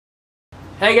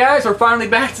Hey guys, we're finally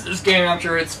back to this game. I'm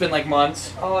sure it's been like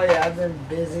months. Oh yeah, I've been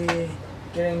busy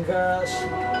getting girls.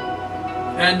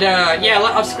 And yeah,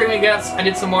 off screen we got, I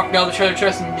did some more, got the treasure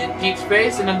chest in Deep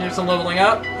Space, and then did some leveling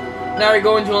up. Now we're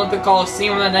going to Olympic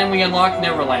Coliseum, and then we unlock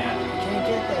Neverland. Can't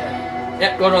get there.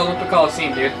 Yep, go to Olympic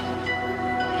Coliseum, dude.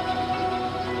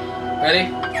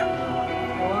 Ready?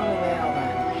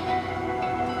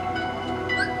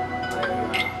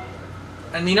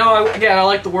 And you know, again, I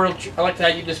like the world. I like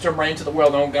that you just jump right into the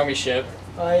world, no gummy ship.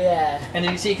 Oh yeah. And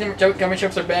did you see gummy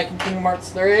ships are back in Kingdom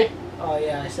Hearts 3? Oh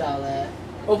yeah, I saw that.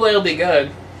 Hopefully it'll be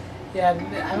good. Yeah,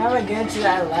 I remember getting to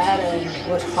that ladder and it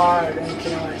was hard and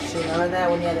Kingdom Hearts 2. Remember that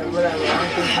when you had to run that run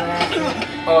thing after?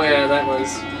 Oh yeah, that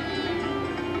was.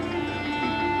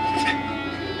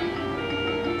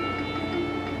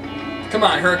 Come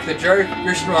on, Herc the jerk.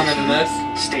 You're stronger than this.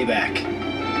 Stay back.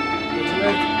 Did you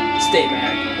Stay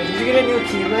back. Did you get a new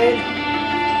keyblade?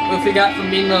 What we got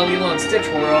from being the Lilo and Stitch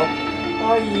world?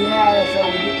 Oh yeah, that's what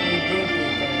we did beat there.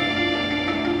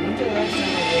 When did the last time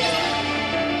we did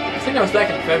that? I think that was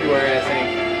back in February, I think.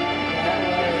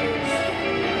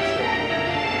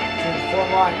 That was 4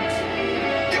 months.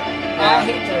 I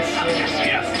hate those shit.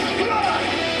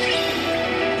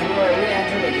 Anyway, we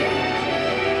entered the game.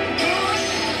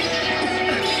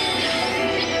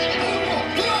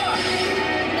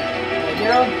 Did I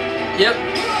get him? Yep.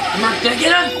 Did I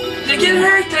get him? Did I get him,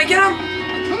 Harry? Did I get him?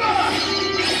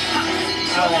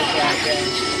 I like that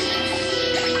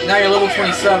game. Now you're level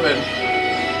 27.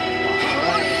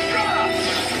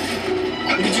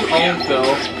 What did you own, Phil? I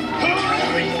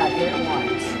only got hit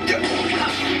once.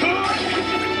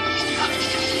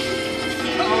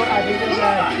 Oh, I think there's a...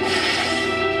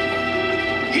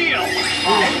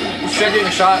 You should get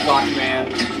a shot block, man.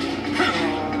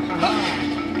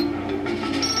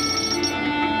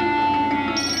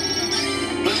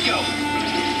 Let's go.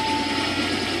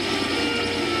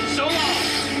 So long.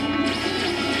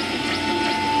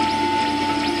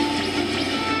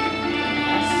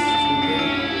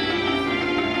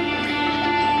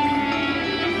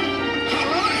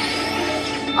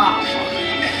 Oh,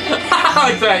 fuck. I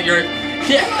like that, you're...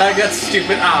 Yeah, that's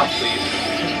stupid. Ah, please.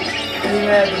 You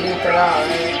have to beat that out,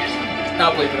 right?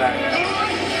 I'll bleep it out, yeah.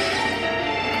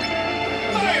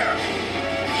 Fire.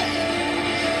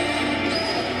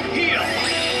 Heal.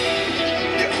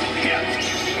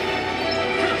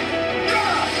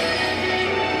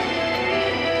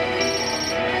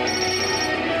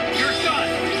 You're done.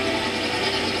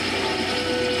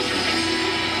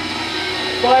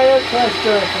 Fire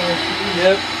cluster.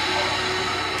 Yep.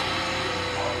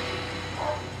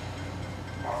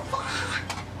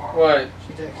 What?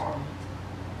 She texted me.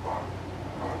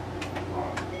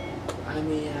 I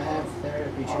mean, I have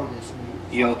therapy too this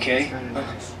week. You okay? It's kinda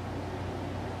nice.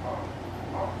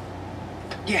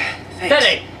 Yeah, thanks.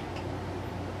 Teddy!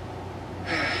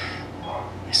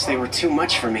 Guess they were too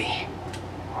much for me.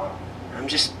 I'm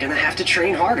just gonna have to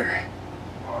train harder.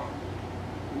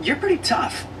 You're pretty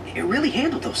tough. You really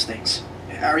handled those things.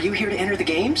 Are you here to enter the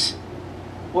games?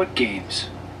 What games?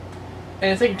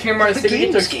 And I think Kingdom Hearts 3 you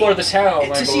get to explore the town, I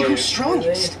to see believe. who's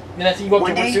strongest. And I think you go up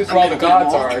One to day, Risu's I'm where all the gonna win them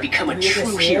gods all are. and become a You get to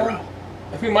true see hero. them?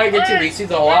 If we might get to see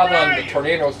the lava and the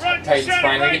tornadoes titans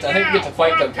finally. I think we get to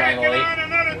fight them finally. Really?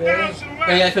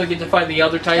 And I feel like we get to fight the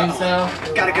other titans now.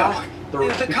 Gotta go. We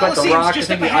fight the rock, I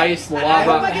think the ice, the I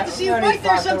lava. get to see you fight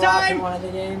there sometime. In one of the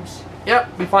games. Yep,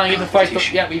 we finally get to fight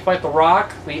the we fight the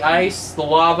rock, the ice, the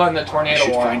lava, and the tornado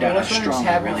should one. find out how Which ones strong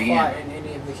I haven't really fought am. in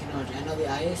any of the Kingdom Hearts? I know the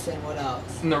ice and what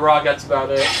else? And the rock, that's about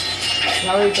it.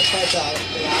 Now we get to fight the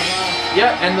lava.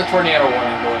 Yep, and the tornado one,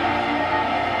 I believe.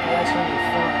 That's gonna be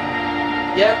fun.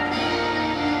 Yep.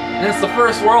 And it's the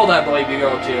first world I believe you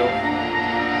go to.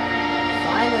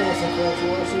 Finally, it's the first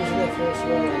world. It's usually the first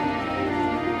world.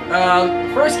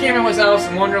 First game in was Alice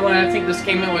in Wonderland. I think this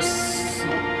game in was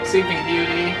Sleeping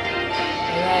Beauty.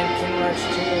 And then Kingdom Hearts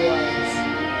 2 was...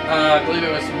 I believe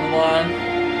it was Mulan.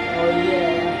 Oh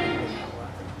yeah.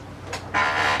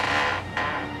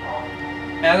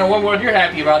 And I know one world you're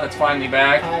happy about that's finally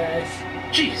back. Pirates.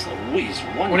 Jeez Louise,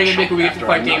 one What do you think we get to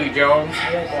fight Davy Jones?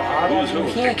 Who's You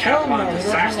who's the can't kill him Catalan though. He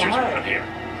doesn't have disasters a around heart. here.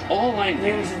 All I need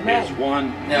Where's his is men?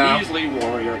 one Yeah. measly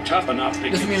warrior tough enough to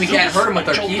Doesn't give mean we can't Zeus hurt him with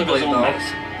a our jolt of his Keyblade, own though.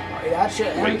 medicine. Oh, yeah, that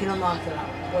shit. And we can unlock it out.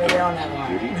 Wait, they don't have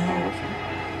Beauty, one. powerful.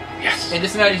 Yes. And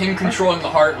just imagine him controlling the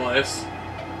Heartless.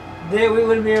 We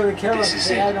wouldn't be able to kill him This if is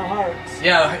they it. had no hearts.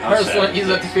 Yeah, Heartless, he's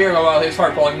at the fear about his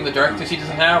heart falling in the dirt because he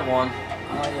doesn't have one.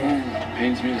 Oh yeah.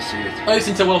 Pains me to see it. At least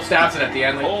until Will stabs it at the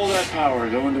end. Like, All that power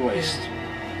going to waste.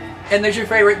 and there's your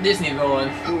favorite Disney villain.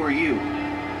 Who are you?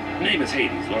 Name is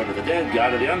Hades, Lord of the Dead,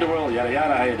 God of the Underworld, yada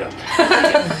yada, how you doing?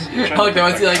 I like that.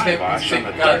 I see like the Kibosh on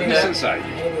the God of the darkness Dead. inside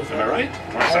you. Am I right?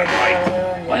 Of course I'm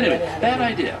right. Well, anyway, bad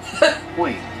idea.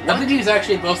 Wait, I think he's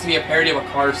actually supposed to be a parody of a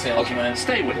car salesman. Okay,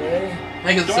 stay with me. Really? I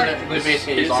think it's the Darkness movie is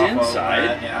is off of inside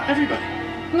that, yeah.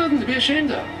 everybody. Nothing to be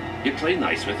ashamed of. You play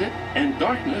nice with it, and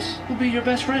darkness will be your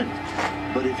best friend.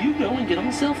 But if you go and get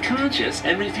all self-conscious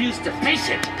and refuse to face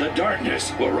it, the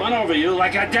darkness will run over you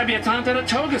like a debutante at a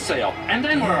toga sale. And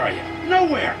then where are you?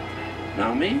 Nowhere.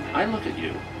 Now me, I look at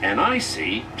you, and I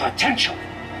see potential.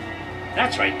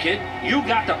 That's right, kid. You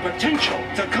got the potential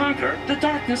to conquer the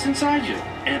darkness inside you.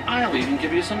 And I'll even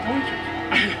give you some pointers.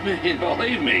 I mean,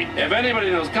 believe me, if anybody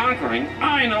knows conquering,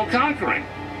 I know conquering.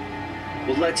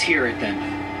 well, let's hear it then.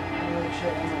 Holy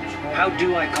shit, I'm gonna try. How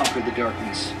do I conquer the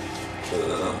darkness?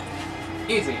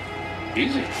 Easy.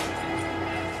 Easy.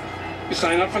 You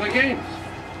sign up for the games.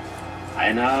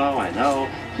 I know.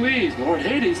 Please, Lord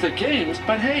Hades, the games.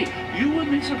 But hey, you would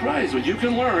be surprised what you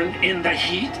can learn in the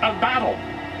heat of battle.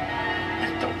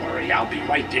 And don't worry, I'll be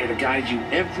right there to guide you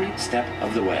every step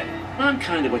of the way. I'm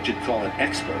kind of what you'd call an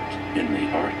expert in the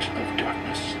art of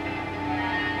darkness.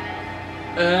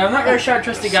 I'm not really sure I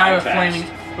trust the guy with flaming,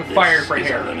 with fire for This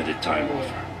is a hair. limited time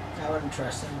offer. I wouldn't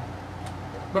trust him.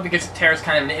 But because Terra's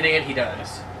kind of an idiot, he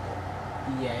does.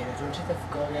 Yeah, he does. Don't you have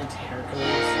to go against Hercules?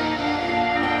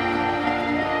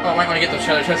 Oh, I might want to get those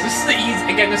treasure chests. This is the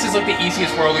easy. Again, this is like the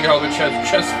easiest world to get all the treasure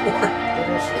chests for. They're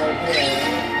just right here.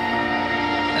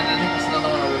 And then I think there's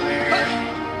another one over there.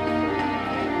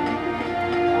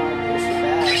 This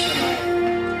fast,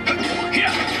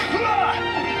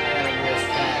 this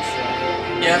fast,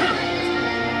 right? Yep.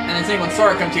 And I think when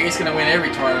Sora comes here, he's gonna win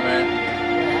every tournament.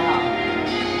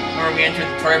 Yeah. Remember we entered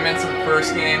the tournaments in the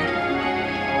first game? Oh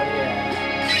yeah.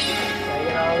 Did I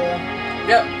get all of them?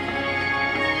 Yep.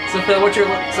 So Phil, what's your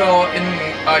in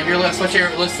your list? What's your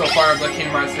list so far of the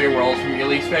Kingdom Hearts 3 worlds, from your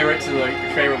least favorite to like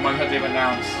your favorite one that they've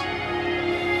announced?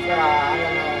 I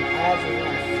don't know. Pirates was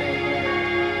my favorite.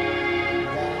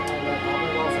 Then I'm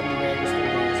gonna go from the greatest to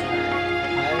least.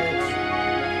 Pirates,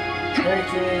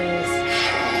 Hercules,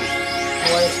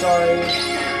 Toy Story,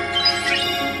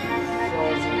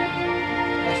 Frozen.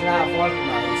 That's not one of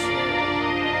my least favorite.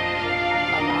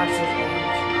 Monsters Inc.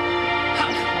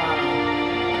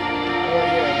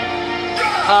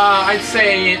 I'd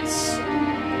say it's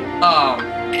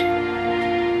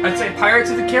I'd say Pirates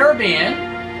of the Caribbean,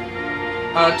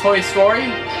 Toy Story,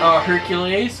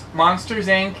 Hercules, Monsters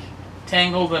Inc.,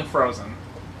 Tangled, and Frozen.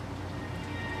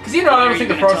 Because you know I don't think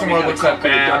the Frozen world looks that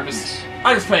bad.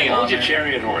 I'm just putting it on Hold your there.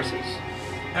 chariot horses.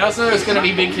 I also know there's going to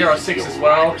be Big Hero 6 as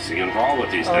well. Involved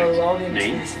with these Oh, things. Logan's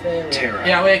Name? his favorite. Terra.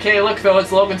 Yeah, wait, okay, look, Phil, it's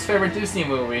Logan's favorite Disney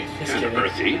movie. Just Kind of kidding.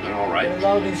 earthy, but all right. When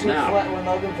Logan Now,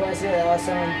 plays it,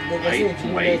 also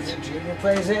when Wait. Junior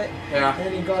plays it, Yeah. and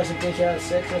then he goes to Big Hero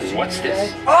 6 with What's Junior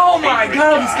this? Day. Oh my Favorite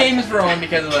god, guy. this game is ruined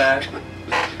because of that.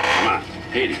 Come on,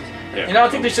 Hades. There. You know, I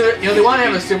think they should. You know, they want to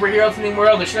have a superhero theme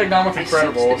world. They should have gone with I sense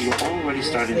that Incredibles. You're already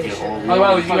starting to get all Oh, well,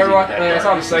 warm and you ever fuzzy watch- with that I saw the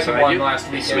darkness second inside one you. last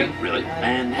weekend. Sweet, really?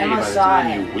 And hey, Emma by the saw time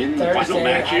it you win the final Thursday.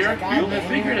 match I here, was like, you'll have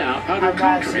figured out how to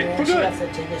conquer it for good.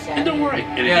 And don't worry.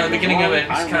 Yeah, the beginning of it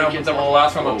just kind of opens up with the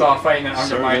last one with Dolph fighting that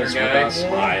Underminer Service guy. with a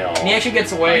smile. And he actually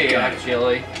gets away, Okay.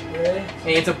 actually. Really? And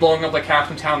he ends up blowing up like half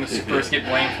the town. The Supers get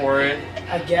blamed for it.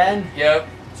 Again? Yep.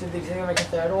 So they gonna make a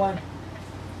third one?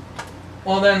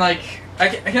 Well, then, like, I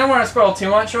don't want to spoil too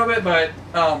much of it, but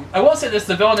I will say this: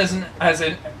 the villain isn't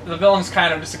the villain's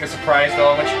kind of just like a surprise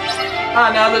villain. Which,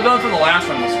 no, the villain from the last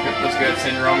one was good.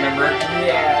 Syndrome, remember? I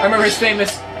Yeah. remember his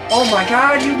famous, "Oh my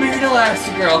God, you married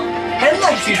Elastigirl!" And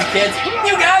like she's a kid,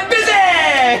 you got busy.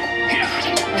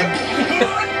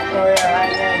 Oh yeah,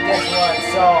 and then guess what?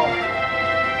 So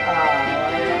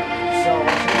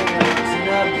you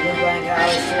know Blue Blanket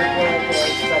Alley Circle, where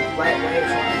it's like light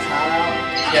waves when it's hot out?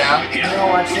 Yeah. You know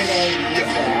what's your name? Use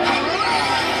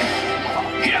that.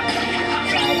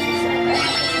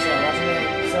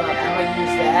 So I'm gonna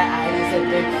use that. I use a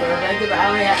big fur blanket, but I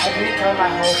didn't cover my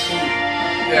whole feet.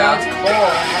 Now it's Yeah.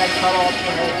 cold. I had to cut off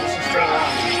my head just to stay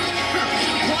around.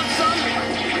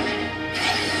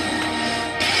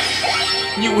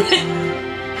 You win.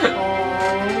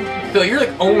 Oh, Phil, you're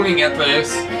like owning at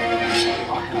this. oh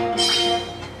hell.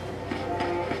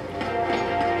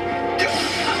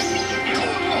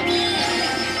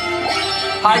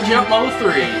 High jump level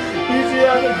 3. Easy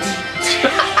on the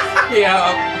Yeah.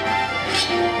 Alright,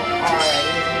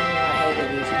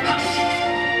 I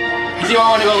hate it. Do you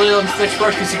want to go Lilo and Stitch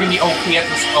first because you can be OP at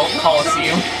this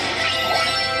Coliseum?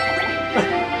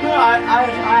 No, I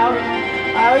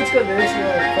always go to this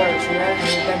one first, and then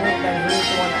who's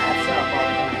the one that acts up all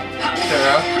the time?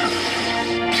 Sarah.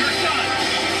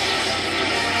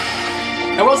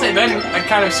 I will say Ben, I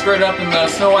kind of screwed up in the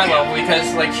Snow White level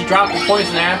because like she dropped the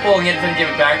poison apple and yet didn't give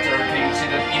it back to her because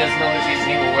he doesn't know that she's an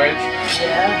evil witch.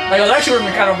 Yeah. Like, it actually would have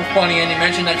been kind of funny, and you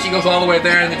mentioned that she goes all the way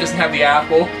there and then doesn't have the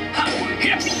apple.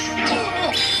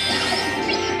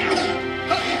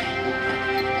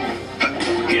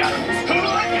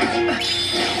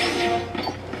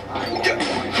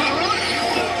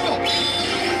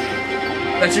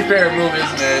 That's your favorite move,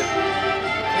 isn't it?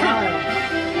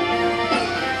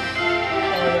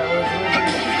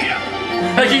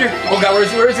 Like oh god, where is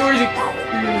he?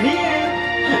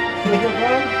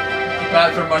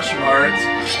 Bad for mushroom hearts.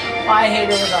 I hate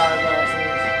it with our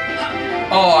glasses.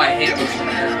 Oh, I hate this from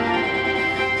here.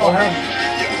 Oh, hey.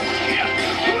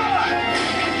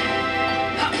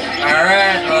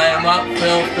 Alright, light him up,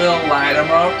 Phil, light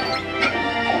him up.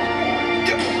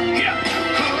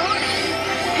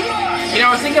 You know,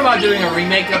 I was thinking about doing a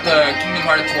remake of the Kingdom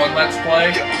Hearts 1 Let's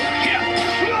Play.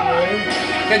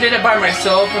 I did it by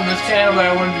myself on this channel, but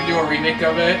I wanted to do a remake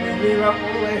of it.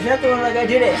 Like I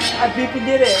did it. I freaking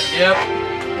did it. Yep.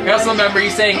 I also remember you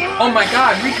saying, "Oh my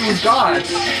God, Riku is God."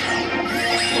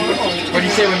 What do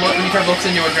you say when Riku looks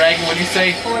into a dragon? What do you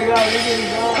say? Oh my God, Riku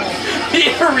is God.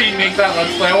 Yeah, remake that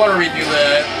Let's Play. I want to redo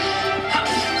that.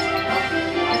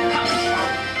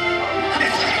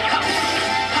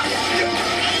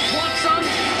 Want some?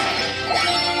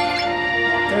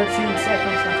 13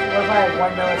 seconds left. What if I had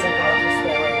 1 millisecond left to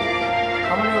stay away?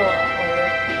 How many will...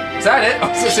 Is that it? I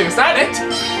was just saying, is that it?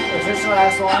 Is this the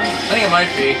last one? I think it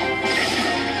might be.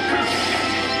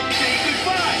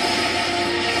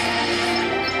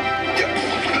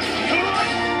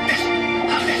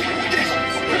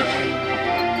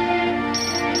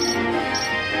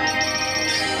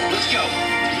 Let's go.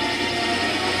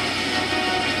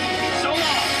 So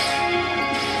long.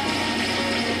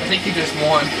 I think you just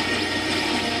won.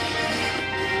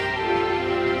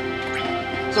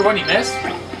 So what, you missed?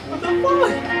 What the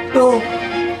fuck? No.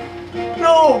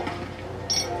 No.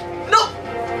 No!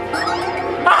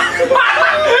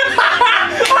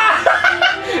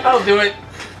 I'll do it.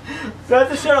 Do I have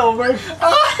to start over? I'm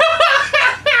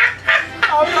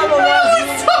not the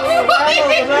last.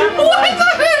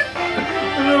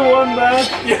 One back.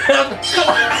 Yep.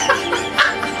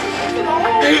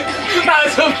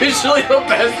 That's officially the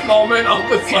best moment of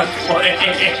the Let's Play.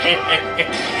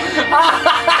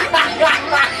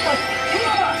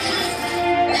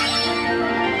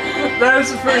 That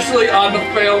is officially on the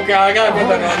fail guy. I gotta put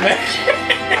that on there.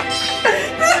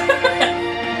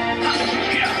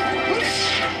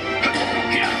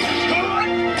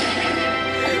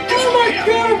 Oh my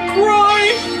God, I'm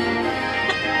crying.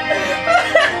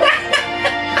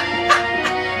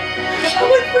 I'm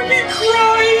like freaking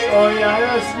crying. Oh yeah, I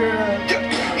got screwed up.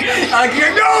 I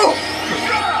can't go.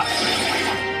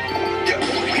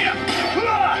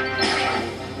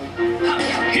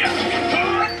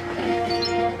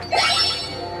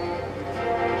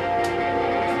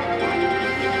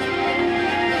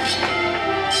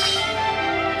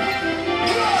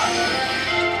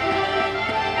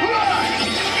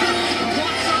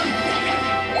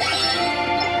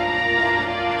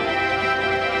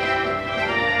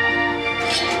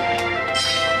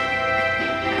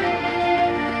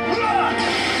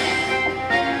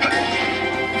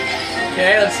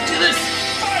 Okay, let's do this.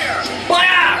 Fire!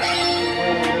 Fire!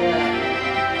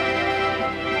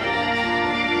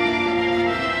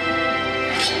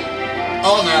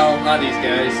 Oh no, not these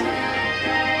guys.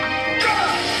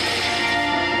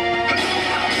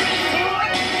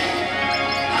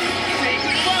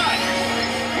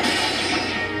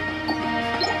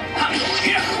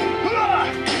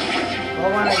 What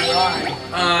one are you on?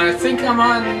 I think I'm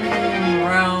on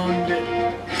round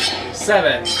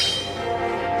 7.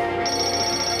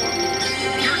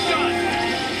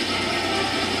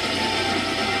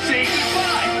 Say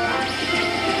goodbye.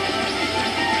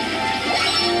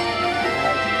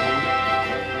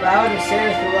 I would have said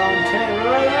it's the wrong turn.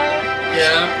 Remember that?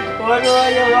 Yeah. What do I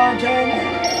get wrong turn?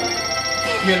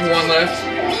 Getting one left.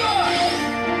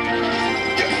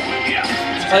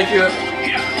 I like you. I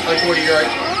like what you're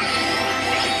right.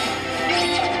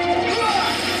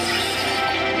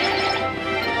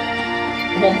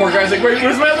 One more guy's like, wait,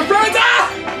 where's my other friends? Ah!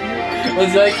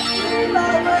 Was like,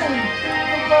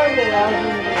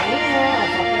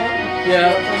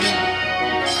 yeah.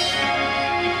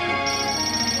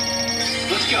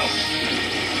 Let's go.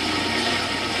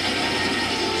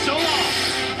 So long.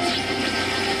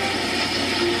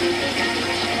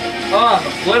 Oh, I'm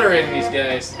obliterating these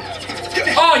guys.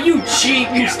 Oh, you cheat!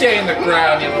 You stay in the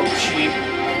ground, you little cheat.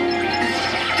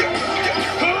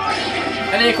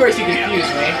 And then, of course, you confuse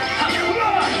me.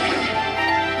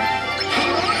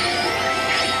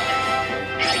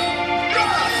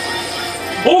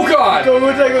 god! Go,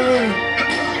 go, go.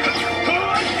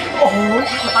 Oh,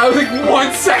 I was like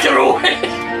 1 second away!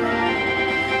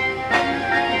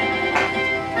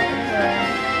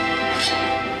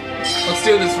 Let's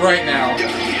do this right now.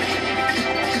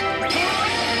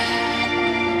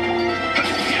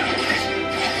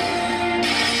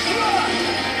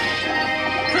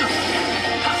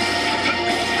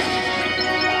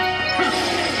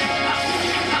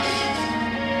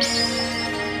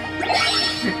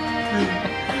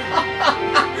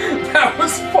 That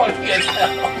was funny as hell.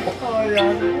 Oh,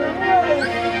 yeah.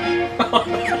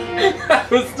 That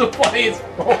was the funniest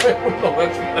moment of the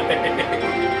Let's Play.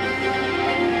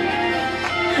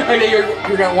 Okay,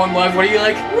 you got one left. What are you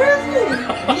like? Where is it?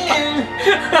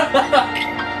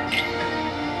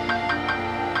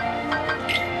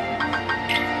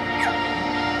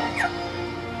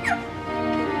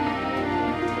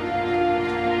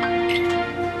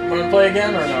 Want to play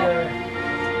again or no? Sure.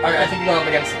 Okay, I think you're going up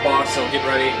against the boss, so get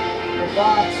ready. The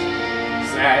box.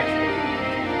 Zach.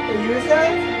 Are you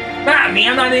Zach? Not me,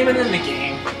 I'm not even in the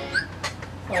game.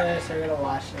 Oh, yeah, so we're gonna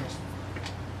watch this.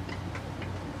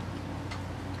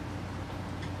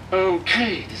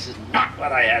 Okay, this is not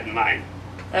what I had in mind.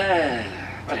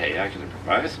 But hey, I can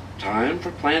improvise. Time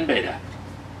for Plan Beta.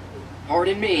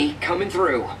 Pardon me, coming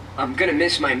through. I'm gonna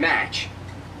miss my match.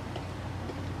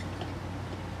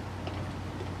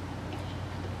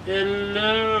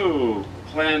 Hello,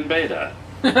 Plan Beta.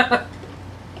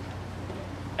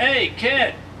 Hey,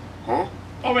 kid! Huh?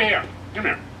 Over here. Come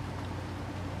here.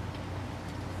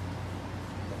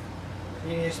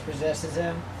 Genius possesses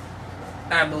him.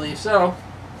 I believe so.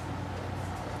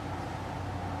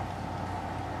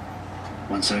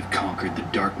 Once I've conquered the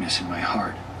darkness in my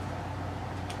heart,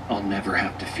 I'll never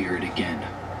have to fear it again.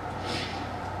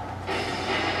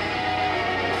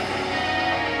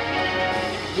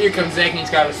 Here comes Zach and he's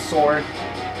got a sword.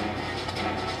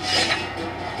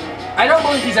 I don't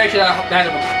believe he's actually that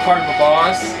of a part of a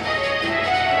boss.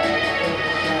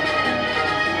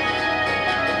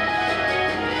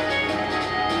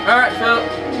 Alright, Phil.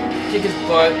 Kick his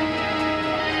butt.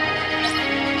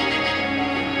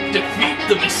 Defeat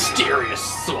the mysterious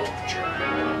soldier.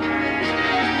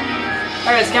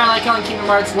 Alright, it's kind of like on Kingdom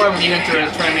Hearts 1 when you enter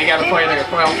a tournament, you gotta play like a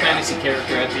Final Fantasy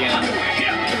character at the end.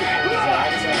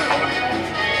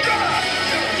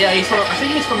 Yeah, he's from, I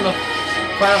think he's from the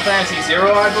Final Fantasy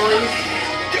Zero, I believe.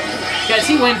 Guys,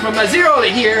 he went from a zero to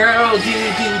hero, do.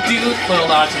 Little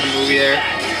nod to the movie there.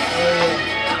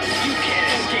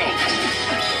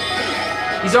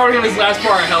 He's already on his last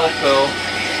bar of health, though.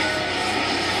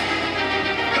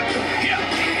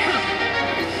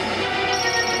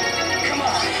 Come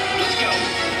on, let's go.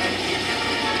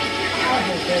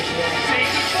 Say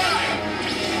goodbye.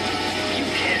 You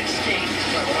can't escape.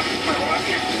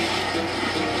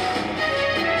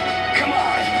 Come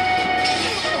on.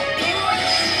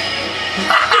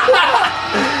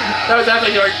 That was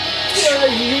actually like... Yeah,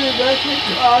 you hear that?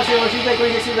 Oh, so what you think when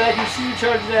you see that? You see you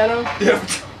charge at him? Yeah.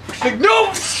 Like,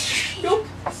 nope! Nope!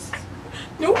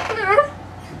 Nope!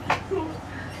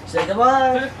 Say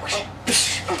goodbye.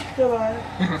 Goodbye.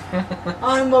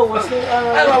 I'm a whistle.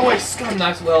 I don't know why Scum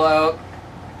knocks Will out.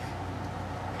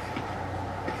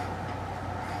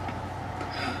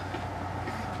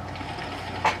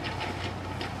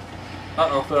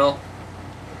 Uh-oh, Phil.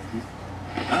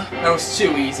 Huh? That was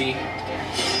too easy.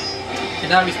 And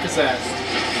now he's possessed.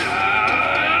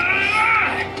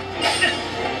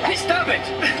 Hey, stop it!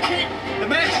 The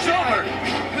match is over!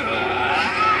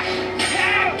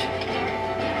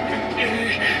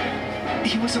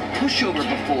 He was a pushover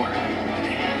before.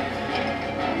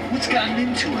 What's gotten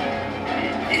into him?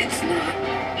 It's not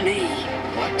me.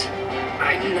 What?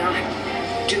 I'm not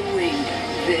doing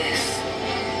this.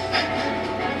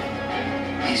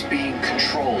 He's being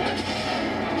controlled.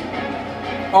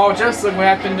 Oh, just like what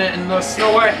happened in the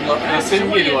Snow White, the Sin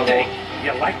What do Beauty you level. think?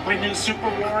 You like my new Super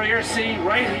Warrior? See,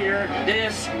 right here.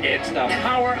 It's the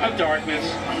power of darkness.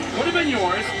 Could have been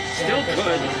yours. Still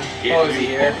could. Oh, If is he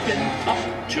you here? open up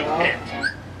to it.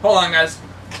 Hold on, guys.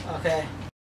 Okay.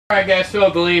 Alright, guys,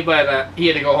 Phil believed, but he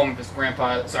had to go home with his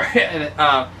grandpa. Sorry.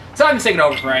 So I'm just taking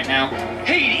over for right now.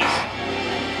 Hades!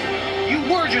 You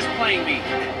were just playing me.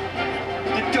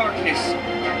 The darkness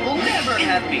will never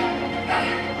have me.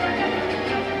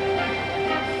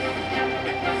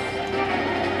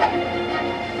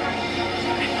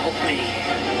 Help me.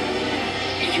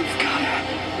 You've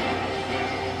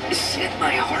gotta set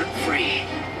my heart free.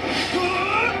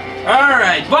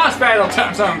 Alright, boss battle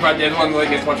time. Sorry, I probably did one like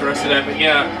this, watch the rest of that, but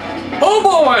yeah. Oh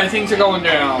boy, things are going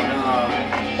down.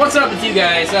 What's up with you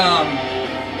guys?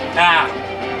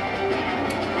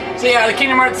 So yeah, the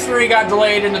Kingdom Hearts 3 got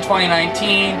delayed into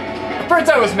 2019. first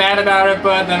I was mad about it,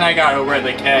 but then I got over it,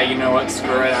 like, hey, you know what,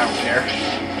 screw it, I don't care.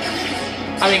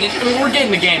 I mean, we're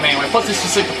getting the game anyway, plus it's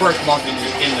just like the first month in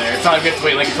there. It's not like we have to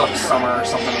wait like until like summer or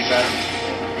something like that.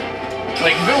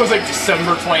 Like, if it was like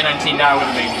December 2019, that would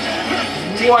have made me mad.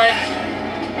 What?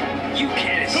 You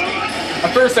can't escape.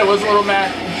 At first I was a little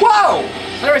mad. Whoa!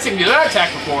 I've never seen him do that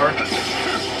attack before.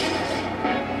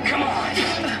 Come on.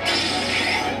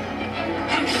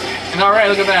 And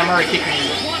alright, look at that, I'm already kicking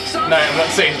you. No, I'm not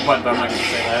saying his butt, but I'm not gonna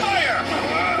say that. Fire.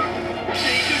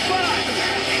 Say goodbye.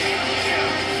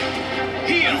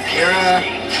 Heal.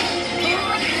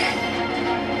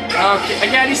 Okay,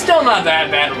 again, he's still not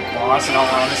that bad of a boss, in all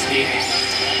honesty.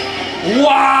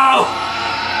 Wow!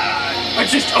 I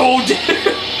just owned it!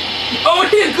 Oh,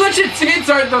 he glitched seeds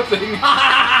aren't the thing!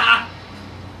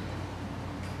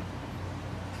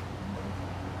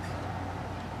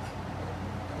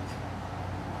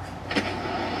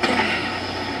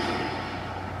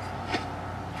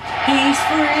 He's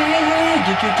free!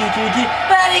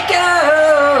 Let it go!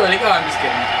 Let it go, I'm just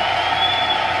kidding.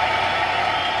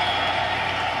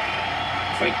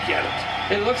 Forget it.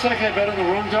 It looks like I bet on the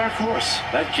wrong dark horse.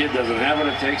 That kid doesn't have what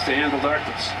it takes to handle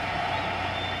darkness.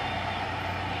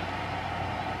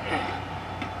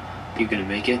 You gonna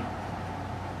make it?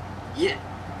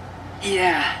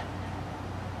 Yeah.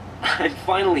 I'm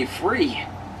finally free.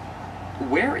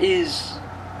 Where is...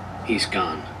 He's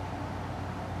gone.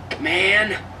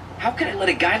 Man, how can I let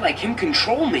a guy like him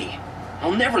control me?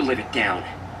 I'll never live it down.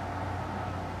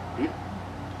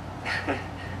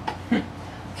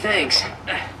 Thanks.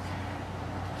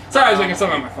 Sorry, I was making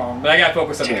something on my phone, but I gotta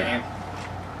focus on the game.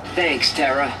 Thanks,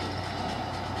 Terra.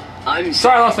 I'm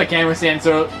Sorry I lost my camera stand,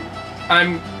 so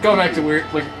I'm going back to weird,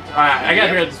 like, I gotta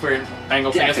figure out this weird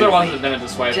angle thing. I still wanted to have done it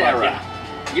this way, but Terra,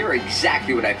 yeah. you're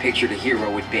exactly what I pictured a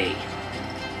hero would be.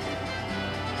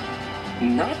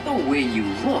 Not the way you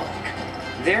look.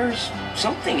 There's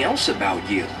something else about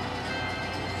you.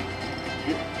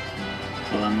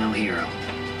 Well, I'm no hero.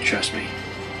 Trust me.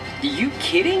 You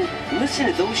kidding? Listen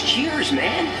to those cheers,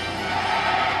 man.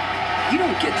 You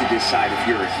don't get to decide if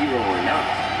you're a hero or not.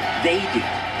 They do.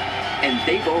 And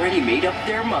they've already made up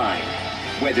their mind.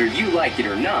 Whether you like it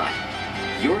or not,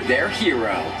 you're their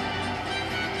hero.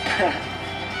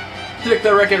 Took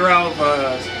the Wreck-It Ralph,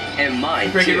 And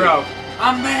mine, Wreck-It too. Ralph.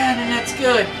 I'm bad and that's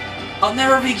good. I'll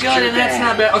never be good Sure and that's bad.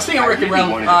 not bad. Oh, speaking of I Wreck-It really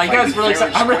Ralph, wanted to you fight guys you really fair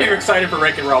excited. I'm and really square. excited for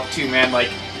Wreck-It Ralph too, man. Like,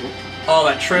 oh,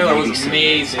 that trailer was Maybe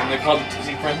someday. amazing. They called it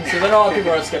Disney Princess. I know a lot of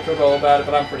people are skeptical about it,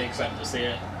 but I'm pretty excited to see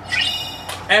it.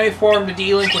 And we formed a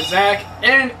D-Link with Zack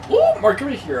and, ooh,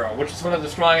 Mercury Hero, which is one of the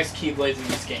strongest Keyblades in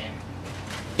this game.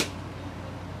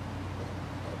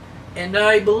 And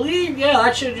I believe, yeah,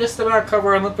 that should just about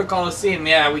cover Olympic Coliseum.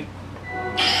 Yeah, I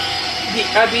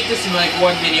beat this in like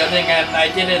one video. I think I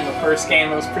did it in the first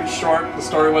game. It was pretty short. The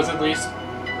story was at least.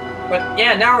 But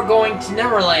yeah, now we're going to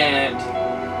Neverland.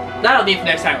 That'll be for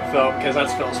next time with Phil, because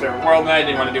that's Phil's favorite world, and I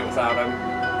didn't want to do it without him.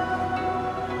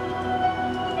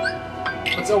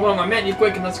 Let's open up my menu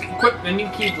quick and let's equip the new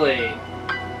Keyblade.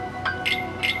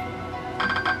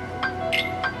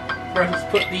 First, let's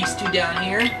put these two down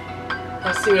here.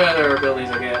 Let's see what other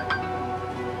abilities I get.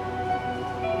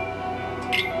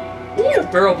 Ooh,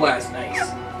 Barrel Blast, nice.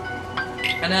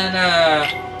 And then,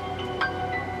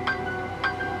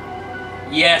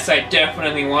 yes, I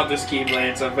definitely want this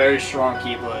Keyblade. It's a very strong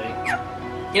Keyblade.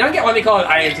 You don't get why they call it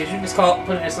items. They should just call it,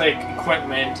 put it as like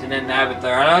equipment, and then have it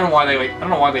there. I don't know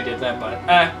why they did that, but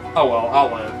oh well, I'll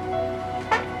live.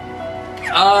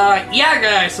 Yeah,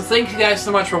 guys. So thank you guys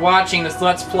so much for watching this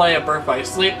Let's Play of Birth by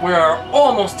Sleep. We are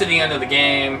almost to the end of the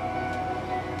game.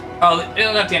 Oh,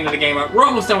 not the end of the game. We're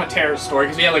almost done with Terra's story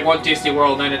because we have like one Disney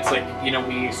World, and then it's like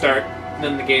we start,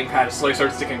 then the game kind of slowly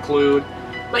starts to conclude.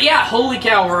 But yeah, holy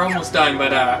cow, we're almost done.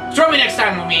 But join me next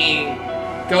time when we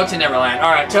go to Neverland.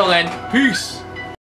 Alright, till then, peace!